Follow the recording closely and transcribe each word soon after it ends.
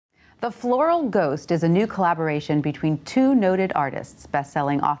The Floral Ghost is a new collaboration between two noted artists,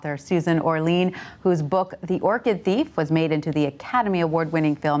 best-selling author Susan Orlean, whose book The Orchid Thief was made into the Academy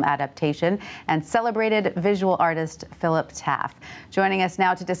Award-winning film adaptation, and celebrated visual artist Philip Taaffe. Joining us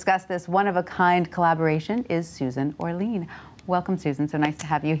now to discuss this one-of-a-kind collaboration is Susan Orlean. Welcome, Susan. So nice to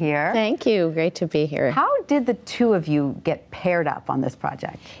have you here. Thank you. Great to be here. How did the two of you get paired up on this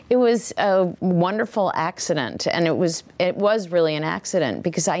project? It was a wonderful accident, and it was really an accident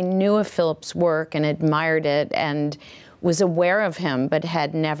because I knew of Philip's work and admired it and was aware of him, but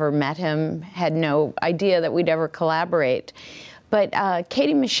had never met him, had no idea that we'd ever collaborate. But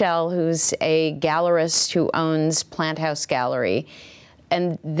Katie Michelle, who's a gallerist who owns Plant House Gallery,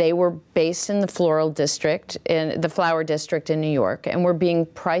 and they were based in the Floral District, in the Flower District in New York, and were being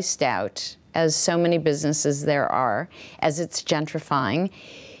priced out, as so many businesses there are, as it's gentrifying.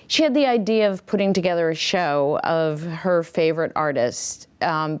 She had the idea of putting together a show of her favorite artists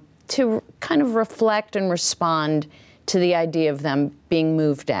to kind of reflect and respond to the idea of them being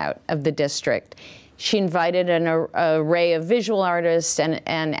moved out of the district. She invited an array of visual artists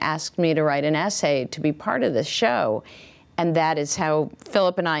and asked me to write an essay to be part of the show. And that is how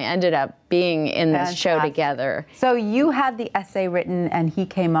Philip and I ended up being in this show together. So you had the essay written and he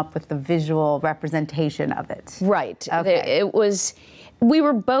came up with the visual representation of it. Right. Okay. We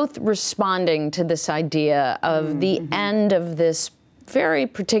were both responding to this idea of the end of this very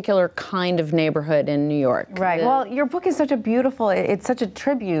particular kind of neighborhood in New York. Right. Well, your book is such a beautiful, it's such a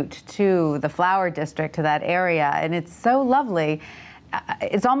tribute to the Flower District, to that area, and it's so lovely.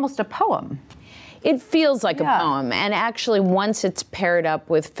 It's almost a poem. It feels like a poem, and actually once it's paired up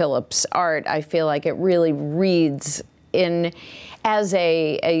with Philip's art, I feel like it really reads in as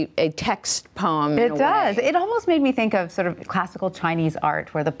a text poem. It does. It almost made me think of sort of classical Chinese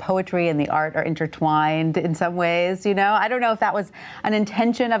art, where the poetry and the art are intertwined in some ways, you know? I don't know if that was an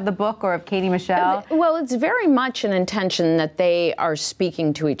intention of the book or of Katie Michelle. Well, it's very much an intention that they are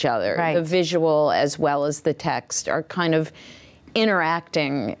speaking to each other. Right. The visual as well as the text are kind of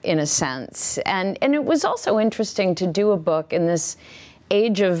interacting in a sense. And it was also interesting to do a book in this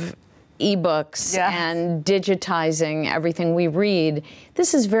age of ebooks and digitizing everything we read.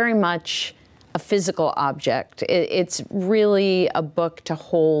 This is very much a physical object. It's really a book to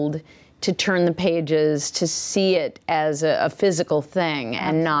hold, to turn the pages, to see it as a physical thing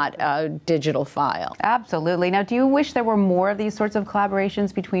and not a digital file. Absolutely. Now, do you wish there were more of these sorts of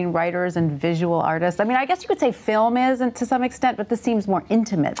collaborations between writers and visual artists? I mean, I guess you could say film is to some extent, but this seems more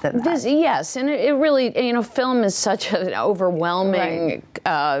intimate than that. Yes, and it really, you know, film is such an overwhelming,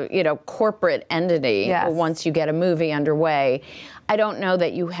 you know, corporate entity once you get a movie underway. I don't know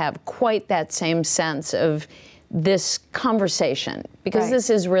that you have quite that same sense of this conversation, because this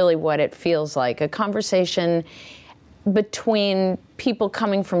is really what it feels like, a conversation between people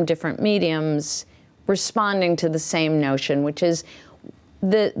coming from different mediums responding to the same notion, which is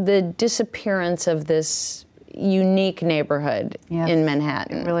the disappearance of this unique neighborhood in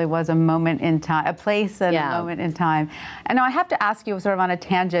Manhattan. It really was a moment in time, a place and a moment in time. And now I have to ask you, sort of on a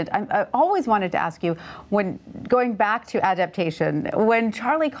tangent, I always wanted to ask you, when going back to adaptation, when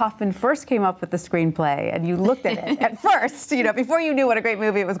Charlie Kaufman first came up with the screenplay and you looked at it at first, you know, before you knew what a great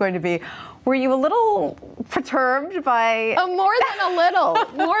movie it was going to be, were you a little perturbed by... Oh, more than a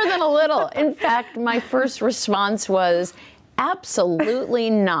little, more than a little. In fact, my first response was,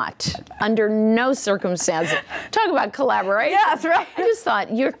 absolutely not. Under no circumstances. Talk about collaboration. Yes, right. I just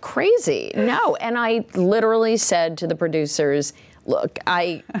thought, you're crazy. No. And I literally said to the producers, look,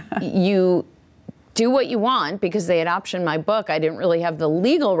 you do what you want, because they had optioned my book. I didn't really have the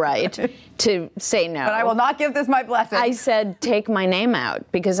legal right to say no. But I will not give this my blessing. I said, take my name out,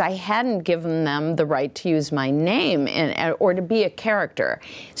 because I hadn't given them the right to use my name or to be a character.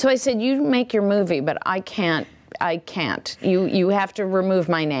 So I said, you make your movie, but I can't. You have to remove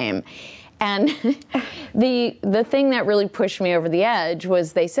my name. And the thing that really pushed me over the edge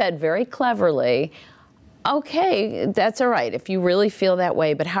was they said very cleverly, okay, that's all right if you really feel that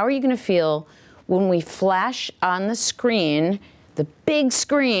way, but how are you going to feel when we flash on the screen, the big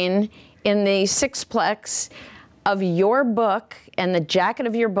screen in the sixplex of your book and the jacket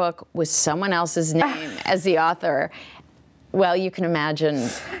of your book with someone else's name as the author? Well, you can imagine.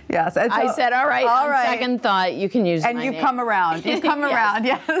 Yes. So, I said, all right, on second thought, you can use my name. And you've come around. You've come around,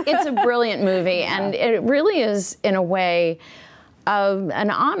 yes. It's a brilliant movie, and it really is, in a way,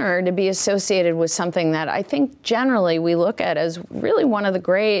 an honor to be associated with something that I think generally we look at as really one of the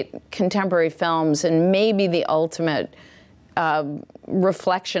great contemporary films and maybe the ultimate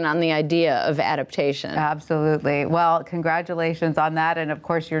reflection on the idea of adaptation. Absolutely. Well, congratulations on that. And of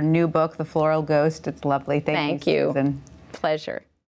course, your new book, The Floral Ghost. It's lovely. Thank you, Susan. Susan. Pleasure.